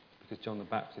 Because John the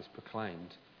Baptist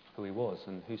proclaimed who he was.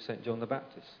 And who sent John the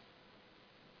Baptist?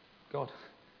 God.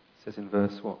 It says in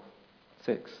verse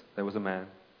 6, there was a man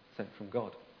sent from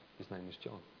God. His name was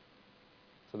John.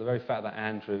 So the very fact that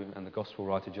Andrew and the gospel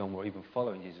writer John were even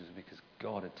following Jesus was because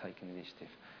God had taken initiative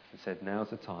and said,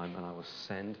 now's the time, and I will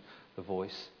send the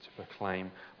voice to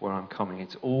proclaim where I'm coming.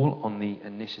 It's all on the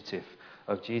initiative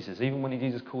of Jesus. Even when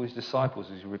Jesus called his disciples,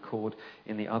 as you record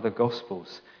in the other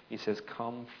Gospels, he says,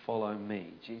 come follow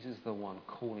me. Jesus is the one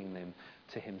calling them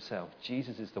to himself.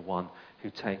 Jesus is the one who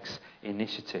takes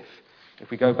initiative. If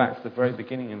we go back to the very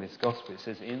beginning of this Gospel, it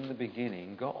says, in the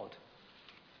beginning, God.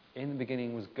 In the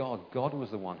beginning was God. God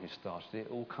was the one who started it.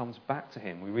 It all comes back to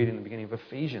him. We read in the beginning of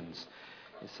Ephesians,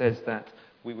 it says that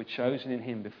we were chosen in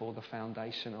him before the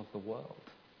foundation of the world.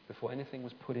 Before anything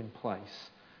was put in place,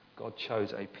 God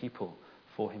chose a people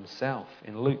for himself.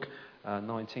 In Luke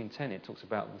 19:10, it talks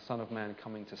about the Son of Man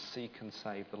coming to seek and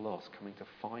save the lost, coming to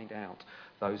find out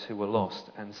those who were lost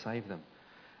and save them.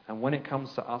 And when it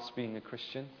comes to us being a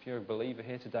Christian, if you're a believer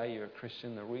here today, you're a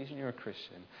Christian, the reason you're a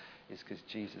Christian is because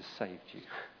Jesus saved you.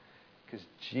 Because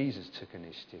Jesus took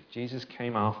initiative. Jesus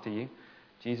came after you.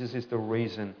 Jesus is the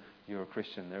reason you're a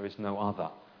Christian. There is no other.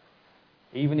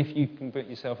 Even if you can put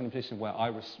yourself in a position where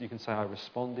you can say, I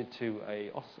responded to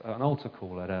an altar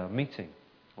call at a meeting,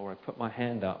 or I put my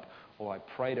hand up, or I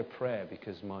prayed a prayer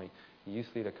because my youth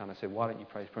leader kind of said, why don't you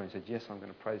pray this prayer? And he said, yes, I'm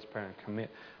going to pray this prayer and commit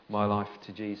my life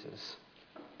to Jesus.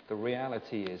 The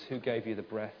reality is, who gave you the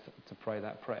breath to pray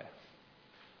that prayer?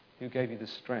 Who gave you the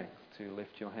strength to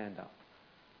lift your hand up?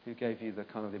 Who gave you the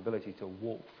kind of the ability to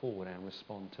walk forward and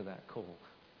respond to that call?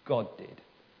 God did.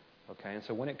 Okay, and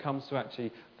so when it comes to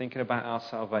actually thinking about our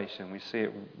salvation, we see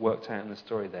it worked out in the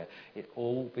story there. It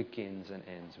all begins and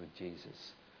ends with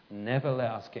Jesus. Never let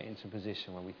us get into a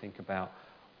position where we think about,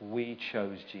 we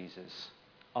chose Jesus.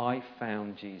 I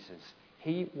found Jesus.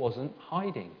 He wasn't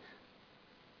hiding.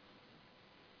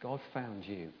 God found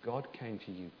you. God came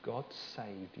to you. God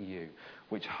saved you,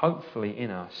 which hopefully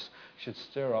in us should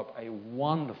stir up a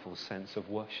wonderful sense of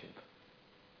worship,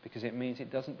 because it means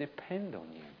it doesn't depend on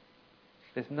you.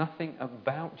 There's nothing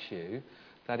about you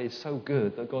that is so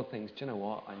good that God thinks, do you know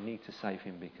what, I need to save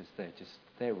him because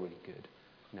they're really good.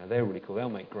 They're really cool. They'll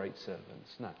make great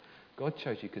servants. No. God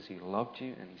chose you because he loved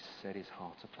you and he set his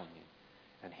heart upon you.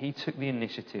 And he took the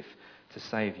initiative to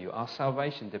save you. Our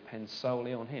salvation depends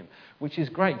solely on him, which is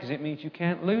great because it means you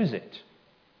can't lose it.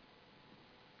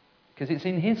 Because it's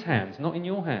in his hands, not in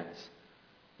your hands.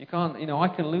 You can't, I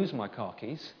can lose my car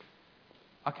keys.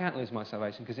 I can't lose my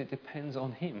salvation because it depends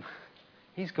on him.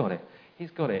 He's got it.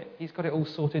 He's got it. He's got it all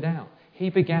sorted out. He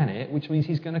began it, which means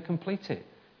he's going to complete it.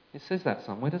 It says that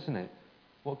somewhere, doesn't it?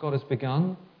 What God has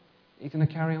begun, he's going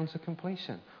to carry on to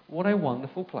completion. What a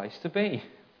wonderful place to be.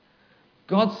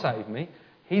 God saved me.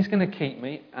 He's going to keep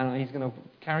me, and he's going to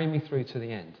carry me through to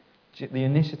the end. The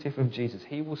initiative of Jesus.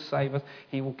 He will save us.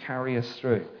 He will carry us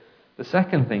through. The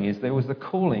second thing is there was the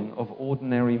calling of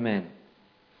ordinary men.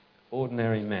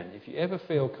 Ordinary men. If you ever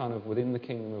feel kind of within the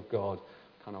kingdom of God,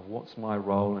 kind of what's my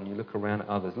role, and you look around at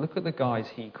others, look at the guys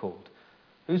he called.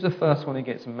 Who's the first one who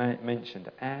gets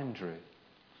mentioned? Andrew.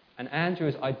 And Andrew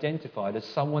is identified as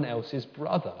someone else's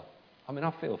brother. I mean,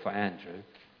 I feel for Andrew.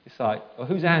 It's like, well,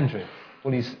 who's Andrew?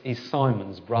 Well, he's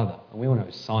Simon's brother. And we all know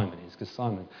who Simon is, because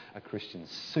Simon, a Christian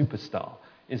superstar,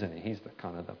 isn't he? He's the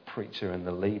kind of the preacher and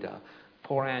the leader.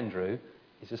 Poor Andrew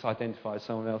is just identified as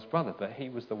someone else's brother, but he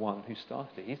was the one who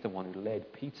started it. He's the one who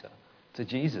led Peter to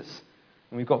Jesus.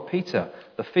 And we've got Peter,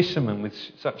 the fisherman with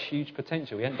such huge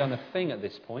potential. He hadn't done a thing at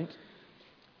this point,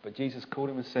 but Jesus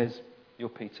called him and says, you're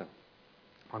Peter.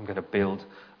 I'm going to build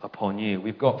upon you.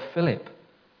 We've got Philip.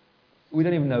 We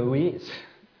don't even know who he is.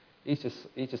 He's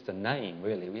just a name,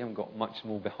 really. We haven't got much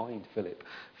more behind Philip.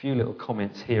 A few little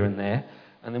comments here and there.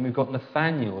 And then we've got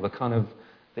Nathaniel,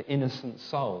 the innocent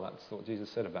soul. That's what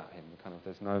Jesus said about him.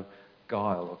 There's no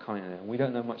guile or cunning in it. And we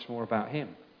don't know much more about him.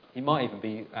 He might even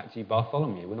be actually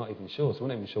Bartholomew. We're not even sure. So we're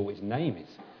not even sure what his name is.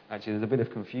 Actually, there's a bit of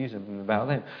confusion about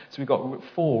them. So we've got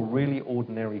 4 really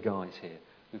ordinary guys here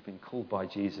who've been called by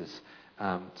Jesus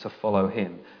to follow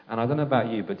him. And I don't know about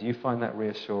you, but do you find that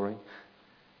reassuring?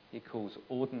 He calls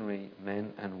ordinary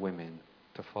men and women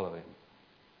to follow him.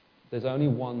 There's only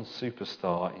one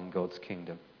superstar in God's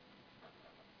kingdom,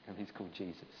 and he's called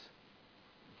Jesus.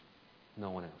 No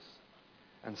one else.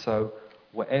 And so,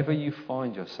 wherever you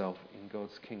find yourself in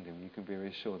God's kingdom, you can be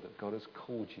reassured that God has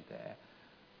called you there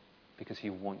because he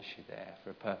wants you there for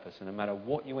a purpose. And no matter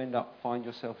what you find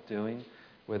yourself doing,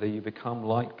 whether you become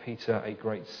like Peter, a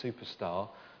great superstar,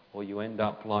 or you end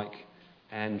up like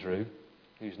Andrew,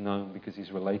 who's known because he's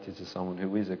related to someone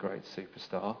who is a great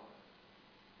superstar,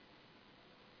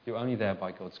 you're only there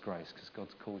by God's grace because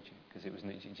God's called you, because it was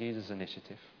Jesus'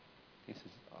 initiative. He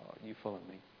says, you follow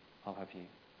me, I'll have you.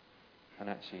 And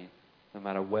actually, no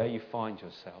matter where you find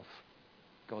yourself,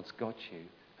 God's got you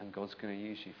and God's going to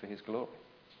use you for his glory.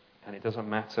 And it doesn't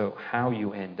matter how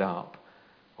you end up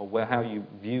or how you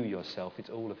view yourself, it's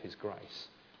all of his grace.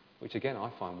 Which again,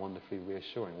 I find wonderfully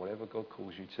reassuring. Whatever God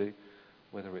calls you to,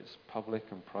 whether it's public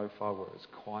and profile, whether it's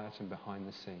quiet and behind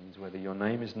the scenes, whether your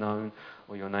name is known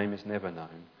or your name is never known,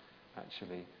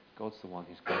 actually, God's the one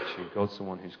who's got you. God's the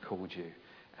one who's called you.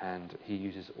 And he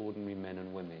uses ordinary men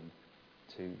and women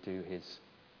to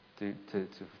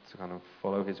kind of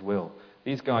follow his will.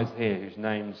 These guys here, whose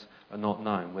names are not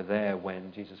known, were there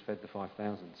when Jesus fed the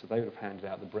 5,000. So they would have handed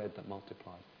out the bread that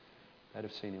multiplied. They'd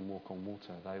have seen him walk on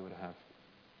water. They would have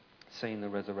seen the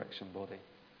resurrection body.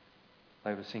 They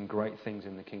would have seen great things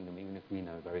in the kingdom, even if we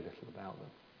know very little about them.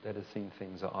 They'd have seen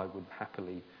things that I would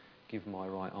happily give my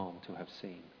right arm to have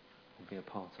seen or be a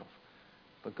part of.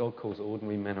 But God calls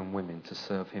ordinary men and women to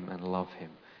serve him and love him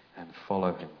and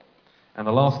follow him. And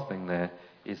the last thing there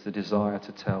is the desire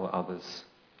to tell others.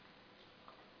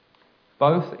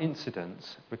 Both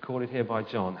incidents recorded here by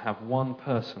John have one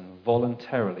person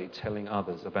voluntarily telling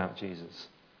others about Jesus.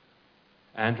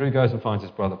 Andrew goes and finds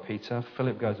his brother Peter.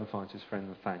 Philip goes and finds his friend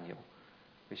Nathaniel.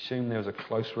 We assume there was a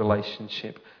close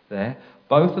relationship there.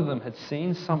 Both of them had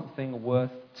seen something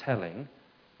worth telling,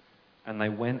 and they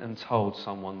went and told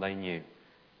someone they knew.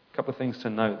 A couple of things to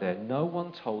note there. No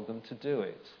one told them to do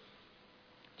it.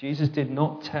 Jesus did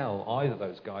not tell either of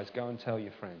those guys, go and tell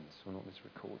your friends. Well, not this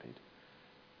recorded.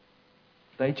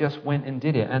 They just went and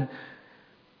did it. And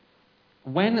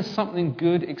when something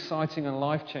good, exciting and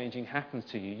life-changing happens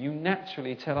to you, you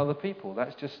naturally tell other people.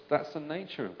 That's the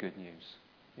nature of good news.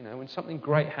 You know, when something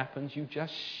great happens, you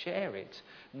just share it.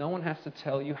 No one has to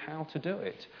tell you how to do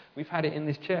it. We've had it in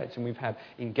this church, and we've had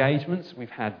engagements, we've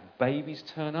had babies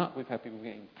turn up, we've had people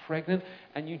getting pregnant,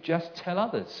 and you just tell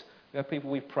others. We have people,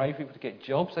 we pray for people to get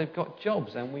jobs, they've got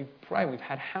jobs, and we pray. We've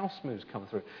had house moves come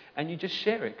through, and you just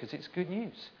share it because it's good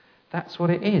news. That's what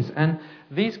it is. And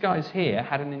these guys here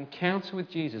had an encounter with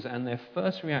Jesus, and their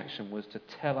first reaction was to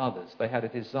tell others. They had a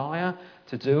desire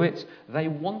to do it. They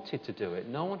wanted to do it.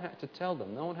 No one had to tell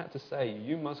them. No one had to say,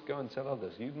 you must go and tell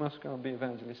others. You must go and be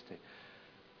evangelistic.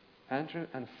 Andrew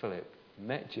and Philip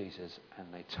met Jesus, and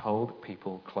they told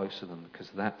people close to them because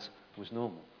that was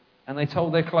normal. And they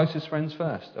told their closest friends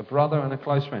first, a brother and a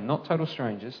close friend, not total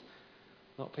strangers,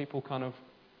 not people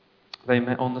they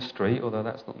met on the street, although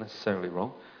that's not necessarily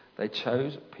wrong. They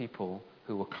chose people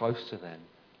who were close to them,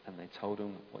 and they told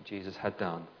them what Jesus had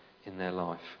done in their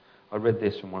life. I read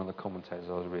this from one of the commentators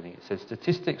I was reading. It says,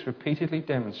 statistics repeatedly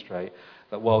demonstrate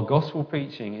that while gospel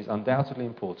preaching is undoubtedly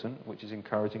important, which is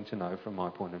encouraging to know from my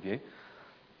point of view,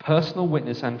 personal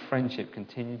witness and friendship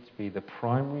continue to be the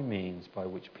primary means by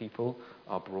which people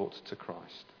are brought to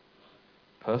Christ.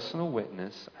 Personal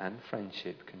witness and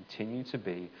friendship continue to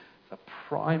be the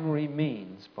primary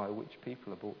means by which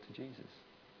people are brought to Jesus.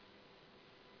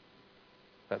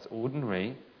 That's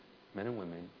ordinary men and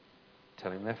women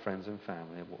telling their friends and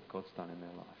family of what God's done in their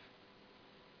life.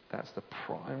 That's the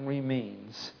primary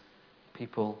means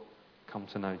people come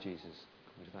to know Jesus.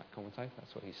 According to that commentator,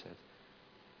 that's what he said.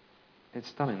 It's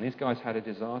stunning. These guys had a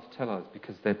desire to tell others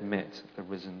because they'd met the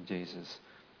risen Jesus.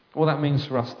 All that means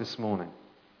for us this morning.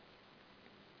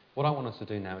 What I want us to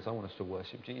do now is I want us to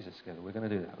worship Jesus together. We're going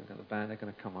to do that. We've got the band, they're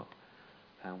going to come up,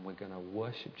 and we're going to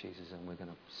worship Jesus, and we're going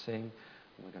to sing,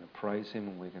 and we're going to praise him,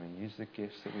 and we're going to use the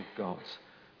gifts that we've got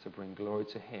to bring glory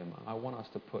to him. I want us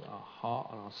to put our heart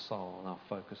and our soul and our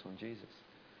focus on Jesus.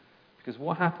 Because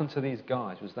what happened to these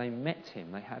guys was they met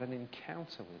him, they had an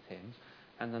encounter with him,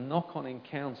 and the knock-on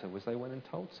encounter was they went and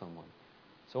told someone.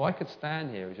 So I could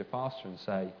stand here as your pastor and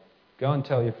say, go and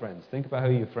tell your friends. Think about who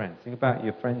are your friends. Think about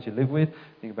your friends you live with.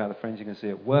 Think about the friends you're going to see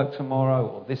at work tomorrow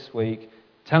or this week.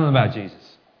 Tell them about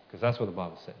Jesus, because that's what the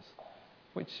Bible says.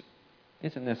 Which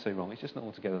isn't necessarily wrong. It's just not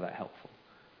altogether that helpful.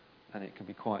 And it can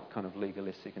be quite kind of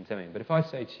legalistic and telling. But if I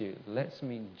say to you, let's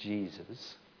meet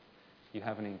Jesus, you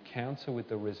have an encounter with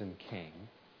the risen King,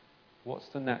 what's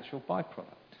the natural byproduct?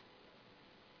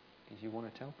 Is you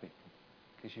want to tell people.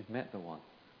 Because you've met the one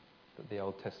that the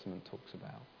Old Testament talks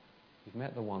about. You've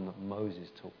met the one that Moses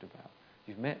talked about.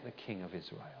 You've met the King of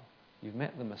Israel. You've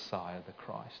met the Messiah, the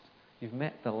Christ. You've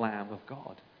met the Lamb of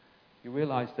God. You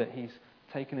realise that he's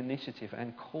taken initiative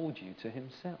and called you to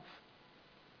himself.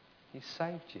 He's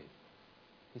saved you.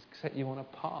 He's set you on a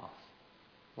path.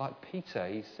 Like Peter,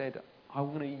 he said, I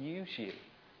want to use you.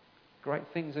 Great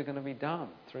things are going to be done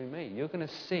through me. You're going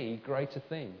to see greater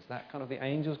things. That kind of the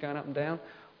angels going up and down,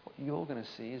 what you're going to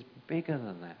see is bigger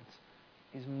than that.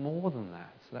 Is more than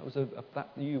that. So that was that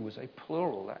you was a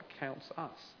plural. That counts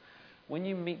us. When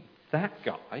you meet that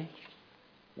guy,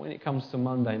 when it comes to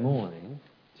Monday morning,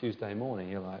 Tuesday morning,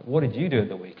 you're like, what did you do at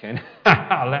the weekend?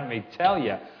 Let me tell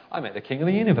you, I met the King of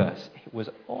the universe. It was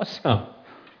awesome.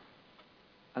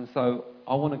 And so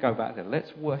I want to go back there.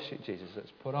 Let's worship Jesus.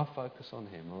 Let's put our focus on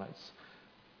him. Let's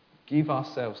give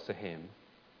ourselves to him.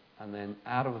 And then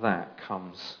out of that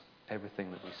comes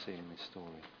everything that we see in this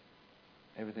story.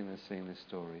 Everything that's seen in this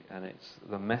story. And it's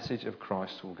the message of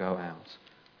Christ will go out.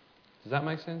 Does that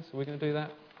make sense? Are we going to do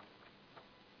that?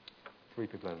 3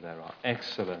 people over there are.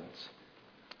 Excellent.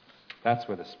 That's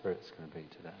where the Spirit's going to be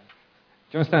today.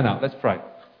 Do you want to stand up? Let's pray.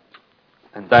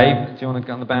 And Dave, do you want to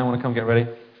go on the band? Want to come get ready?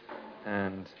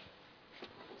 And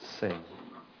sing.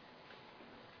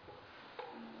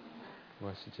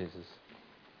 Worship Jesus.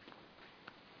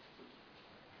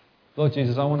 Lord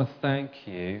Jesus, I want to thank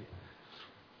you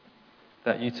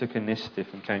that you took initiative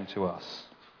and came to us.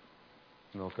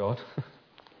 Lord God,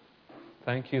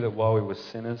 thank you that while we were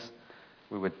sinners,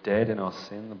 we were dead in our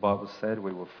sin. The Bible said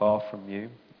we were far from you.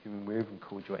 We were even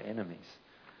called your enemies.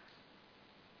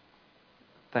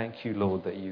 Thank you, Lord, that you